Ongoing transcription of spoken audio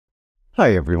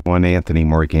Hi everyone, Anthony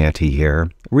Morganti here.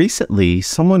 Recently,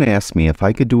 someone asked me if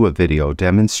I could do a video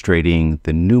demonstrating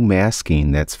the new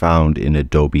masking that's found in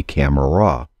Adobe Camera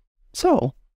Raw.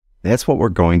 So, that's what we're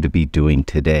going to be doing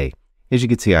today. As you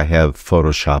can see, I have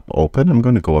Photoshop open. I'm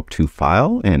going to go up to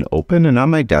File and Open, and on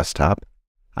my desktop,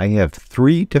 I have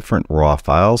 3 different RAW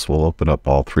files. We'll open up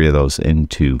all 3 of those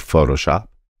into Photoshop.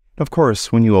 Of course,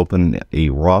 when you open a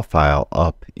RAW file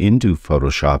up into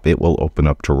Photoshop, it will open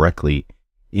up directly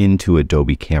into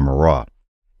Adobe Camera Raw.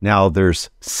 Now, there's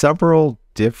several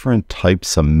different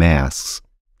types of masks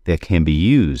that can be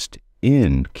used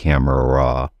in Camera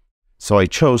Raw. So I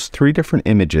chose 3 different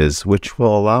images, which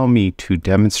will allow me to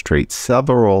demonstrate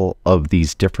several of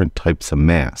these different types of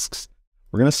masks.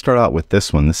 We're going to start out with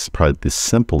this one. This is probably the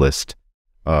simplest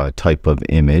type of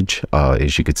image.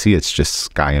 As you can see, it's just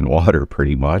sky and water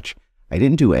pretty much. I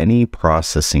didn't do any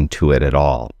processing to it at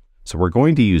all. So we're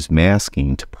going to use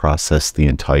masking to process the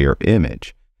entire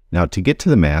image. Now to get to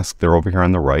the mask, they're over here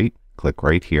on the right. Click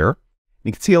right here.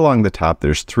 You can see along the top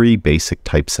there's 3 basic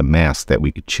types of masks that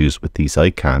we could choose with these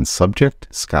icons: subject,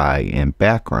 sky, and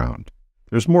background.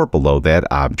 There's more below that: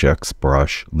 objects,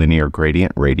 brush, linear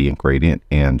gradient, radiant gradient,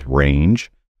 and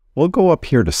range. We'll go up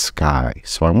here to sky.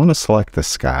 So I want to select the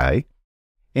sky.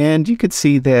 And you can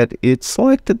see that it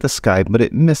selected the sky, but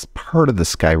it missed part of the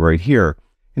sky right here.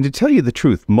 And to tell you the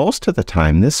truth, most of the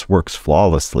time this works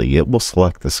flawlessly. It will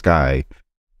select the sky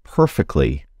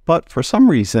perfectly. But for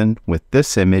some reason, with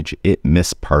this image, it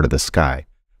missed part of the sky.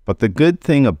 But the good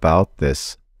thing about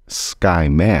this sky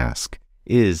mask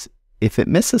is if it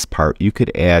misses part, you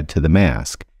could add to the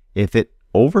mask. If it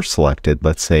overselected,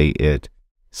 let's say it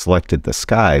selected the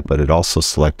sky, but it also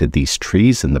selected these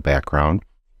trees in the background,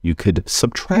 you could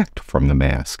subtract from the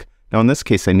mask. Now in this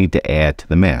case, I need to add to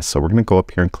the mask. So we're going to go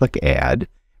up here and click Add.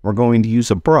 We're going to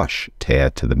use a brush to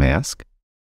add to the mask.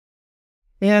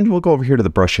 And we'll go over here to the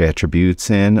brush attributes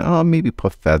and maybe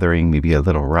put feathering, maybe a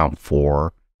little around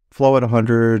 4. Flow at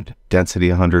 100, density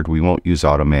 100. We won't use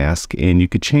auto mask. And you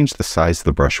could change the size of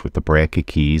the brush with the bracket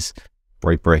keys.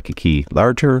 Right bracket key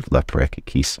larger, left bracket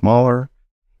key smaller.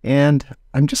 And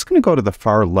I'm just going to go to the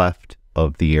far left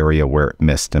of the area where it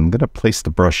missed. I'm going to place the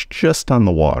brush just on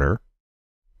the water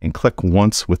and click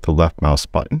once with the left mouse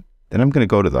button. Then I'm going to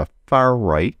go to the far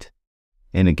right,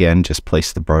 and again, just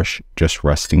place the brush just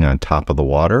resting on top of the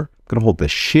water. I'm going to hold the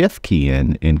Shift key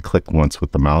in and click once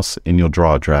with the mouse, and you'll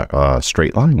draw a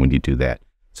straight line when you do that.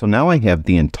 So now I have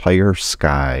the entire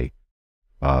sky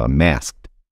masked.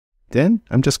 Then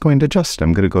I'm just going to adjust.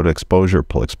 I'm going to go to exposure,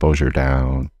 pull exposure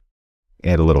down,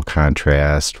 add a little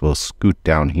contrast. We'll scoot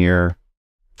down here,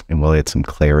 and we'll add some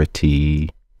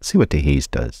clarity. See what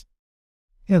dehaze does.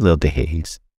 Add a little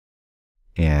dehaze.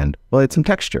 And we'll add some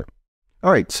texture.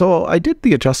 All right, so I did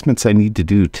the adjustments I need to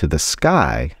do to the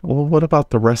sky. Well, what about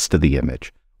the rest of the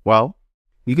image? Well,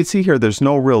 you can see here there's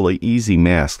no really easy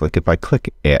mask. Like if I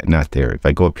click not there, if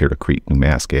I go up here to create new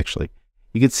mask actually,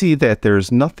 you can see that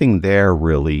there's nothing there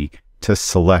really to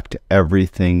select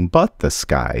everything but the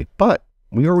sky. But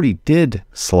we already did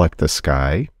select the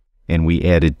sky and we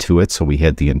added to it, so we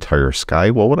had the entire sky.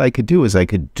 Well, what I could do is I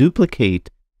could duplicate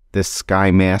this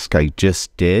sky mask I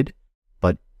just did,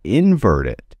 but invert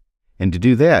it. And to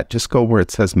do that, just go where it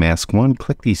says Mask 1,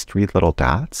 click these 3 little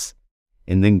dots,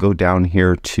 and then go down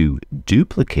here to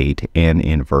Duplicate and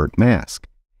Invert Mask.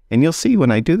 And you'll see when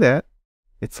I do that,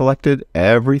 it selected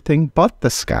everything but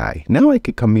the sky. Now I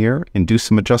could come here and do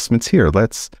some adjustments here.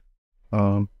 Let's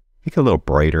make it a little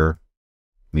brighter,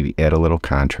 maybe add a little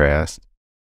contrast.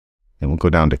 And we'll go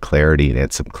down to clarity and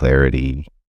add some clarity.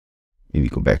 Maybe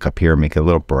go back up here and make it a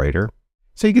little brighter.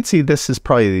 So you can see this is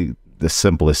probably the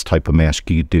simplest type of mask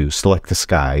you do. Select the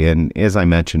sky, and as I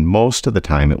mentioned, most of the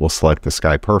time it will select the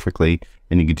sky perfectly,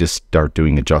 and you can just start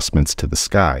doing adjustments to the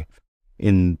sky.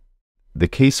 In the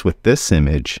case with this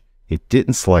image, it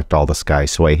didn't select all the sky,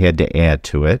 so I had to add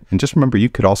to it. And just remember, you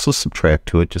could also subtract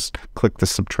to it. Just click the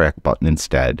subtract button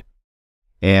instead.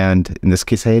 And in this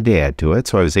case, I had to add to it,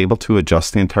 so I was able to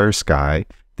adjust the entire sky.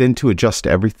 Then to adjust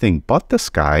everything but the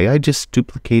sky, I just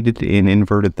duplicated and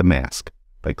inverted the mask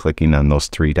by clicking on those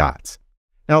 3 dots.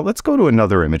 Now let's go to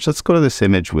another image. Let's go to this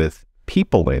image with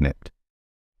people in it.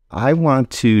 I want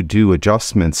to do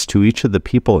adjustments to each of the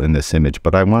people in this image,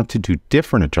 but I want to do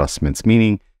different adjustments,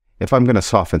 meaning if I'm going to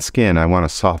soften skin, I want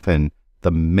to soften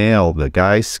the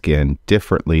guy's skin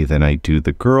differently than I do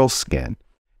the girl's skin.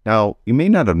 Now, you may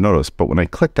not have noticed, but when I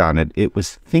clicked on it, it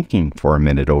was thinking for a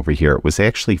minute over here. It was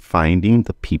actually finding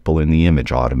the people in the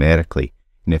image automatically.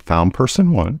 And it found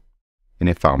person 1, and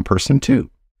it found person 2.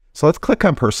 So let's click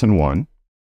on person 1,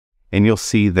 and you'll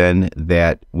see then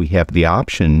that we have the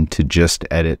option to just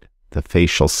edit the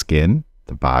facial skin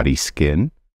the body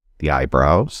skin, the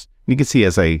eyebrows. You can see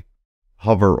as I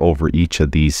hover over each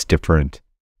of these different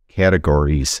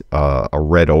categories, a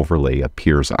red overlay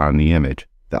appears on the image.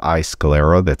 The eye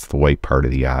sclera, that's the white part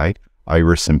of the eye,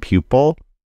 iris and pupil,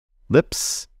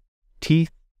 lips,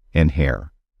 teeth, and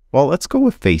hair. Well, let's go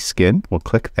with face skin. We'll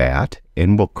click that,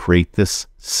 and we'll create this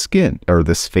skin, or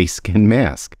this face skin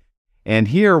mask. And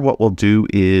here what we'll do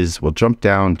is we'll jump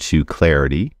down to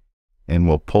clarity, and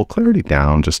we'll pull clarity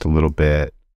down just a little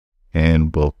bit,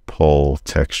 and we'll pull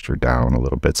texture down a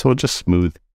little bit. So we'll just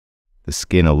smooth the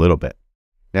skin a little bit.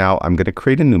 Now I'm going to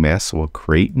create a new mask, so we'll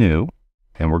create new,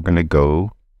 and we're going to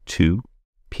go to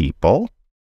people.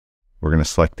 We're going to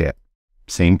select that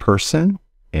same person,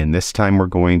 and this time we're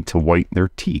going to whiten their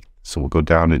teeth. So we'll go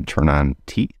down and turn on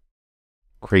teeth,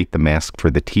 create the mask for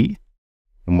the teeth.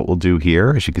 And what we'll do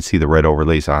here, as you can see, the red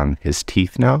overlays on his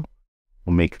teeth now.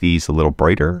 We'll make these a little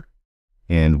brighter,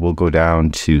 and we'll go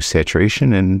down to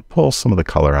saturation and pull some of the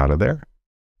color out of there.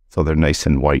 So they're nice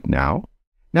and white now.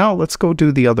 Now let's go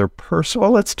do the other person.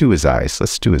 Well, let's do his eyes.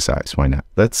 Let's do his eyes. Why not?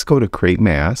 Let's go to create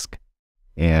mask,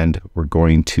 and we're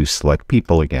going to select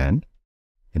people again.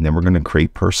 And then we're going to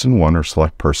create person one, or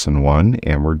select person one,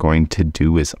 and we're going to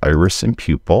do his iris and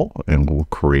pupil, and we'll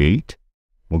create.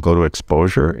 We'll go to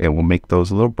exposure, and we'll make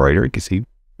those a little brighter. You can see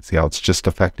how it's just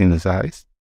affecting his eyes.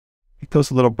 Make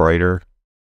those a little brighter.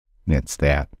 And that's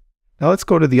that. Now let's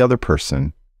go to the other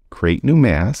person. Create new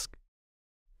mask.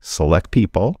 Select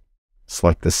people.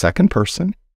 Select the second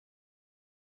person.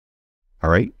 All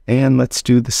right, and let's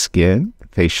do the skin,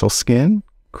 facial skin.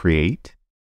 Create.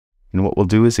 And what we'll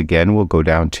do is, again, we'll go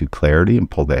down to clarity and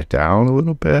pull that down a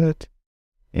little bit.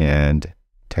 And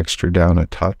texture down a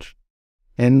touch.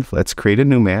 And let's create a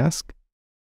new mask.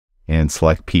 And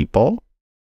select people.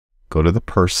 Go to the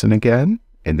person again.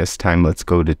 And this time let's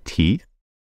go to teeth.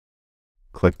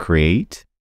 Click create.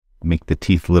 Make the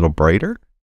teeth a little brighter.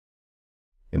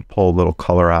 And pull a little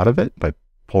color out of it by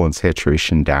pulling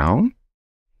saturation down.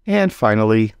 And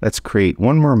finally, let's create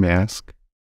one more mask.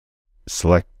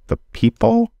 Select the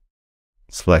people.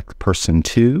 Select person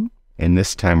two. And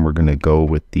this time we're going to go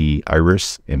with the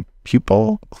iris and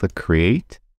pupil. Click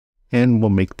create. And we'll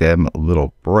make them a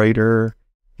little brighter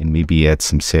and maybe add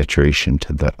some saturation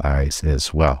to the eyes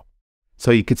as well.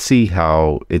 So you can see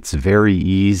how it's very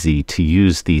easy to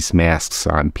use these masks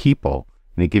on people.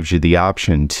 And it gives you the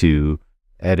option to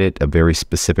edit a very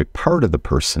specific part of the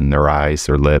person, their eyes,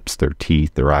 their lips, their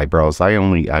teeth, their eyebrows.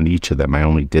 On each of them, I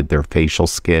only did their facial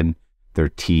skin, their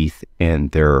teeth,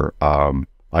 and their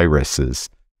irises.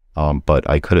 But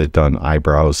I could have done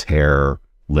eyebrows, hair,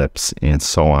 lips, and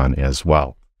so on as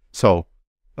well. So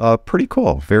pretty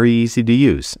cool, very easy to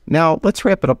use. Now let's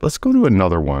wrap it up. Let's go to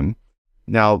another one.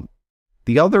 Now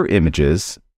the other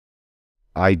images,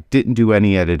 I didn't do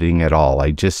any editing at all.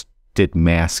 I just did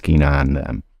masking on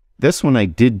them. This one I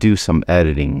did do some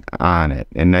editing on it,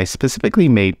 and I specifically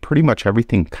made pretty much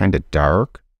everything kind of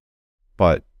dark,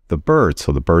 but the bird,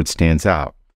 so the bird stands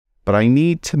out. But I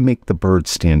need to make the bird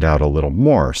stand out a little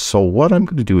more. So what I'm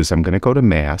going to do is I'm going to go to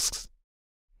masks,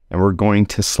 and we're going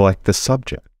to select the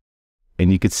subject.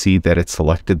 And you can see that it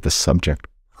selected the subject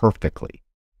perfectly.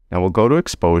 Now we'll go to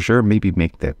exposure, maybe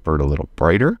make that bird a little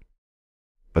brighter,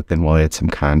 but then we'll add some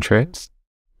contrast,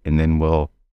 and then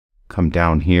we'll come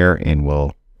down here and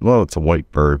well, it's a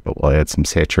white bird, but we'll add some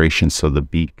saturation so the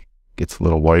beak gets a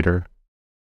little whiter,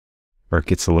 or it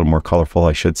gets a little more colorful,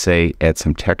 I should say. Add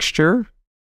some texture,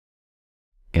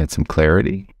 add some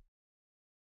clarity.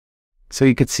 So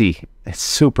you could see it's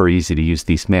super easy to use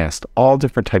these masks, all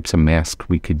different types of masks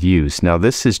we could use. Now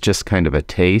this is just kind of a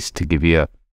taste to give you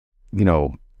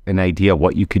an idea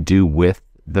what you could do with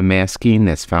the masking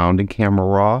that's found in Camera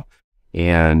Raw.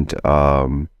 And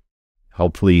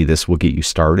hopefully this will get you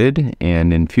started.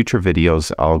 And in future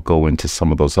videos, I'll go into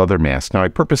some of those other masks. Now I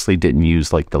purposely didn't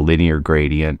use like the linear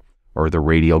gradient or the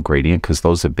radial gradient because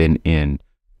those have been in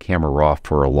Camera Raw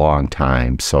for a long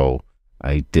time. So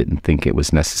I didn't think it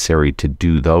was necessary to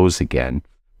do those again.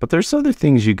 But there's other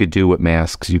things you could do with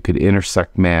masks. You could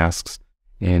intersect masks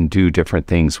and do different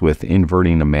things with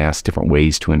inverting a mask, different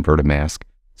ways to invert a mask.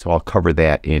 So I'll cover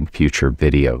that in future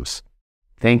videos.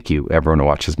 Thank you, everyone who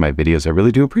watches my videos. I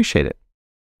really do appreciate it.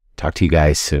 Talk to you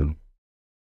guys soon.